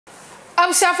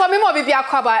I'm saying for me more be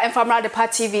akwaba and from Adepa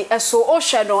TV so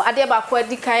Ocean no Adepa ko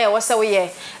dikan e wo se wo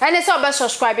ye ene se obe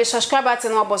subscribe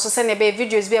button no boso se ne be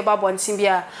videos be about bontin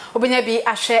bia obenya bi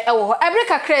ahwe e wo ho every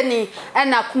kakra ni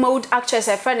na Kumawood actress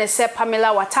e friend se Pamela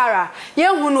Watara ye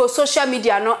hu no social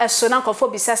media no so na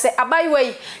nkofo bisa se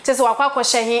abayiwai te se wakwa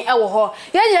kwhye hin e wo ho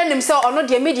ye nyere nim se ono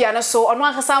de media no so ono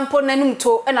akasa mpo nanum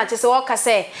to na te se wo ka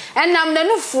se enam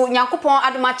nanufu Nyankopon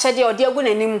adoma chede ode agu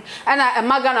nanim na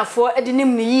emaganafo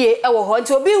edinim ni yie e wo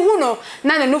nti obi hu no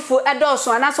na nanufu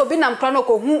edoso anaso obi nam kra no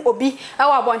ko hu obi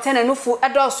ewa abonte nanufu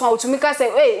edoso otumi ka se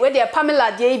we de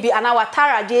Pamela de bi ana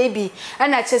Watara de bi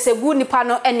na chese gu nipa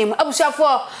no enim abusuafo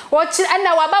wo chi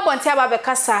na wa babonte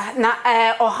ababekasa na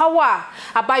ohawa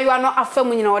abaywa no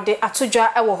afamu nyina ode atodwa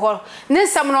ewo ho ne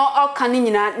nsam no oka ne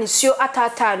nyina ne suo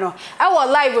atata no ewo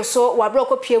live so wa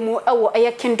broko piemu ewo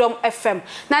eye Kingdom FM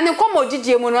na ne komo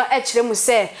gidie mu no e kire mu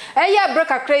se eye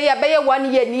break akra ye be ye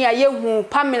 1 year ni aye hu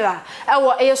Pamela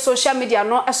ewo eye social media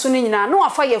no eso ne nyina no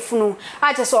afa yefunu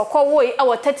aje se okowo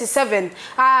ewo 37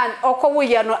 and okowo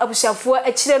ye no abusiafo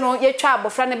akire no yetwa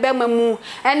abofra ne bema mu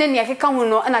ene ne yakeka hu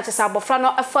no na ache se abofra no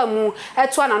afa mu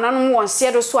eto anananom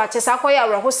wonse do so ache se akoye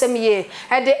awrehosem ye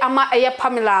ede ama eye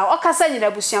Pamela okasa nyina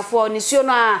abusiafo ne suo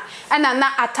no a ena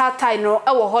na atatai no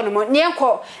ewo ho no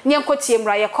nienko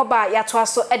tiemra yekoba yato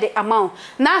aso ede amount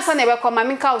na asa na ebekọ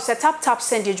maminka o se tap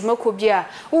send ejumako bia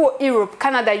wo Europe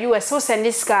Canada US wo send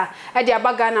iska ede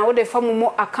abaga na wo de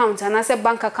famumo account and say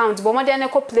bank account bo mo de na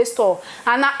ko Play Store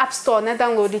and App Store na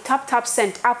download the tap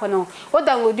send app no wo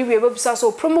download the website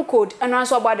so promo code and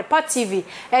also about the Adepa TV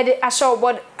ede asho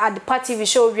about Adepa TV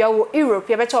show via wo Europe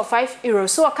you better €5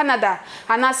 so Canada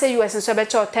and say US so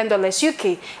better $10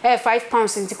 UK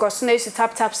 £5 in because na use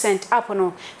tap send app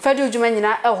no federal juma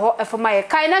nyina eho efoma ye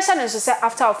kai na channel so say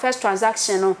after our first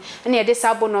transaction no na ye dey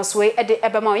bonus way ede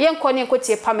ebema yenko ne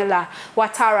nkotie Pamela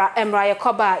Watara emra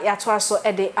yekoba yato aso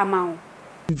ede amount.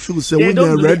 I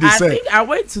think I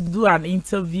went to do an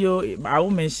interview. I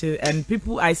will mention, and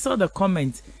people, I saw the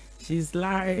comment. She's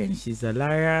lying. She's a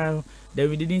liar. Then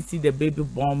we didn't see the baby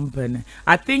bump, and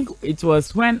I think it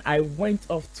was when I went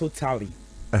off totally.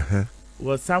 It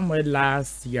was somewhere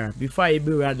last year, before I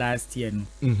be last year.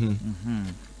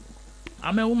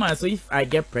 I'm a woman, so if I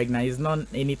get pregnant, it's not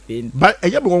anything. But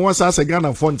everyone wants us a gun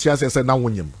and phone. She said, "Now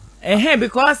when you."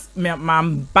 Because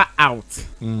I'm back out,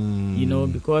 you know,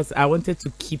 because I wanted to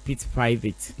keep it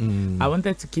private. I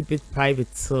wanted to keep it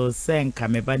private, so saying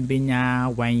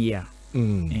Kamebanya 1 year.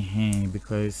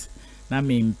 Because I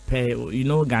mean, you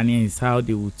know, Ghanaians how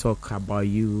they will talk about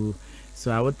you.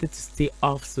 So I wanted to stay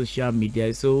off social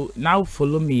media. So now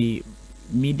follow me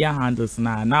media handles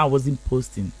now. Now I wasn't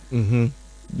posting.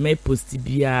 May post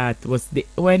it was the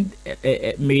when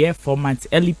me 4 months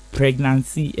early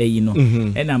pregnancy, you know,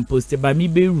 and I'm posted by me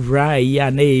be right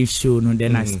and show no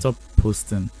then I stopped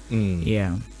posting.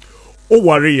 Yeah. Oh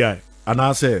worry ya and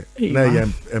I say na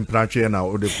emprache na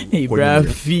o de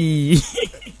brafi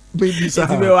baby sa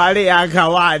me wale anka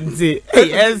wanti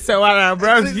ese wala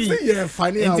brafi yeah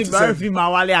funny out brafi ma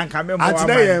wale anka me mo at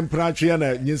na emprache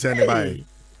na nyinsa ne bai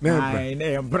okay.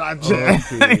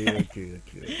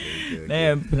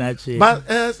 But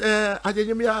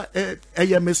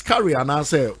I miscarry and I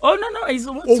say, oh no, it's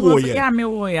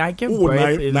I gave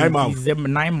birth in 9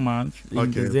 months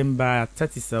in December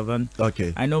 37.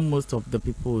 Okay, I know most of the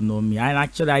people know me, and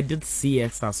actually I did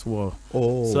CS as well.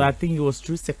 Oh, so I think it was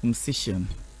through circumcision.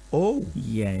 Oh,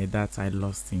 yeah, that I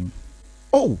lost him.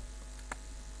 Oh.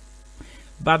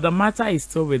 But the matter is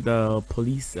still with the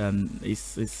police and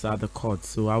it's at the court,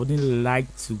 so I wouldn't like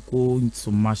to go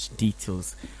into much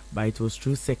details. But it was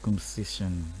through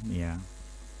circumcision, yeah.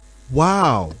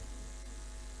 Wow.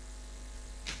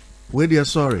 Wait, you're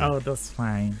sorry. Oh, that's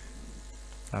fine.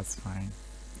 That's fine.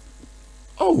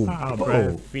 Oh,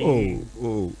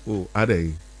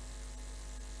 Ade.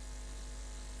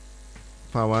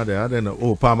 Pam, I don't know.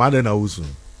 Oh, Pam, I don't know.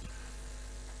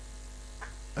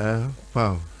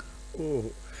 Pam. Oh,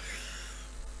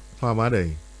 Pam, I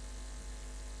don't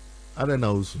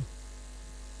know.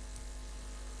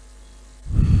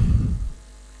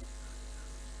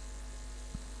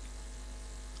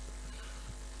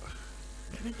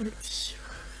 Can I get a tissue?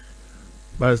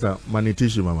 But it's not money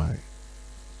tissue, mama.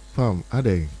 Pam, I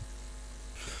don't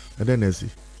see.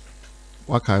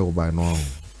 What kind of buy now?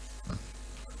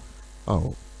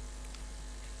 Oh.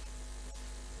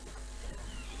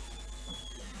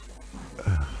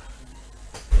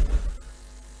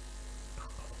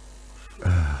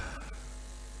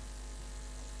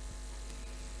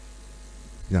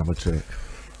 Yamache,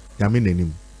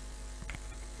 Yamin,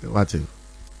 what's it?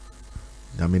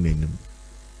 Yamin,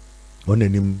 on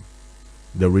him,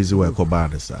 the reason why I call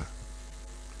bad, sir.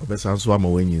 obesan so ama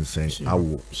when you say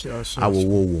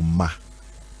awo ma.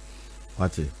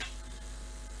 What it?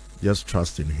 Just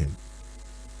trust in him.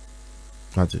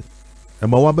 What it?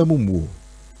 Emma wabe mumbu.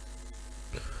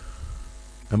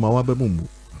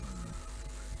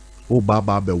 O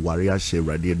baba be warrior she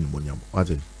ready in monyam. What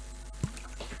it?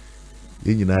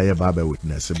 You know your baba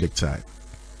witness a big time.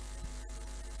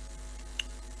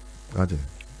 What it?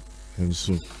 And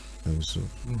soon.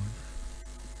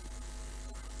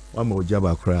 One more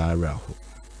jabba cry raho.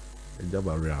 A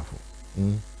jabba raho.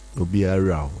 Obi a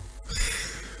raho.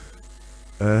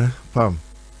 Pam,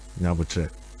 Nabutre.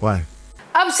 Why?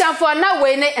 Absianfo na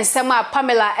we ne ensema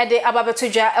Pamela ede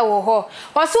ababetuja ewo ho.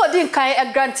 Waso odi nkan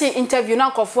a granting interview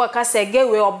na nkofo aka se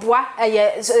gewe oboa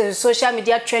eye social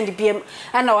media trend biem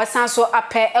na wasan so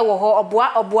ape ewo ho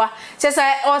oboa. Sese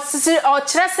o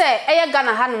kire se eye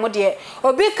Ghana ha no de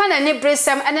obi kana ni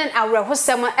bresem ene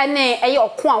awrehosem ene eye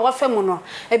oko a wafemu no.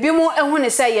 Ebi mu ehu ne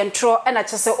se ye ntro na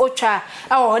kise otwa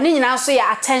ewo ho ni nyina so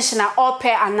ya attention na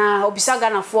ope ana obisa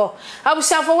Ghana fo.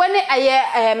 Absianfo we ne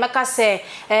eye meka se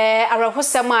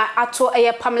Sema ato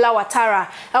eye Pamela Watara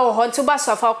ewo ho ntu ba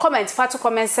so fa comment fa to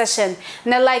comment section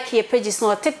na like your pages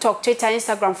no TikTok, Twitter,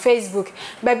 Instagram, Facebook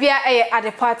babia eye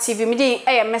Adepa TV midi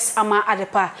eye Miss Ama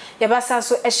Adepa ye ba sa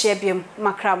so ehye biem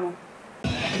makramo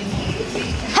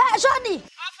hey Shodi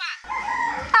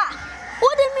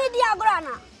udi media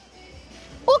grana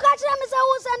uka chira me se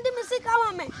wo send me sika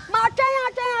ma me ma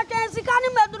twen sika ni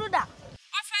medruda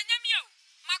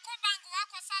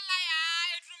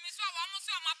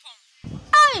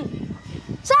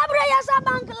Sabre yasa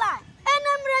bank line.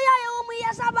 Enemre ya yomu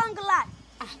yasa bank line.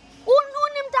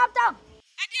 Unim tap.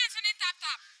 Edian so ni tap.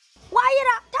 Why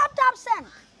tap send.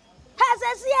 Has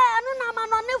a sia anu na ma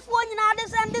no ne fu nyina de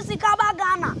send sika ba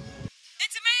Ghana.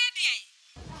 Enti me ye de.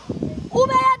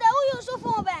 Ube ya de u use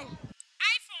phone ben.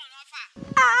 iPhone offer.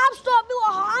 App store bi wo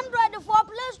Android for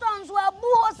Play Store so abu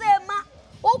ho se ma.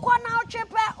 Ukọ na o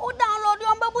chepe o download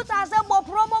yo mbebu sa se bo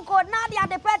promo code na dia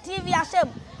Adepa TV asem.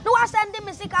 No wa send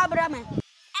me sika bra me.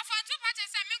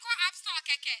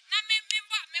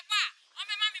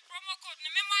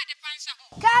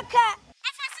 Kaka.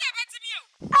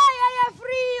 Ay,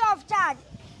 free of charge.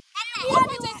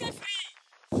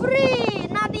 Free.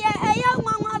 Na dia eya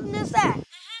mama ne say.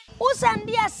 Usan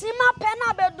dia sima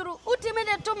pena bedru. Utimi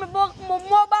de to me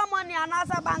mobile money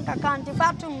anasa bank account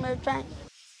fatum me twan.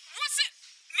 Wose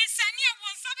me sani e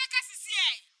won so be ka sisi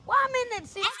e. 1 minute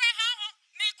see.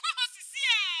 Me ko ho sisi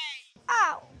e.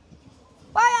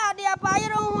 Why are dia pa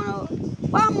yiro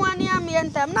wa mo ani am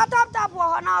yentem na tap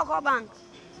wo na ko bank.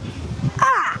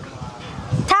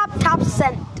 Tap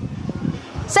send.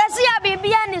 Says ya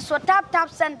bibia ni so tap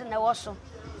send na wo so.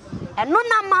 Eno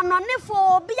na manone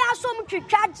fo obi asom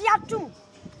twitwaje atum.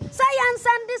 Say yan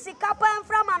send this sika pa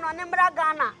from manone mbra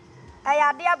Ghana.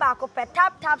 Ayade ba ko pe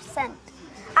tap send.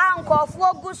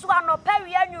 Ankofo ogusu anopa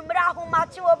wi anwumra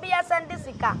ahomate obi send this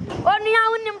sika. Onu ya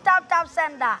unim tap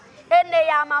send da. Ene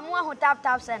ya mamu ahu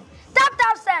tap send.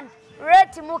 Tap send.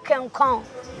 Rate mu kenkon.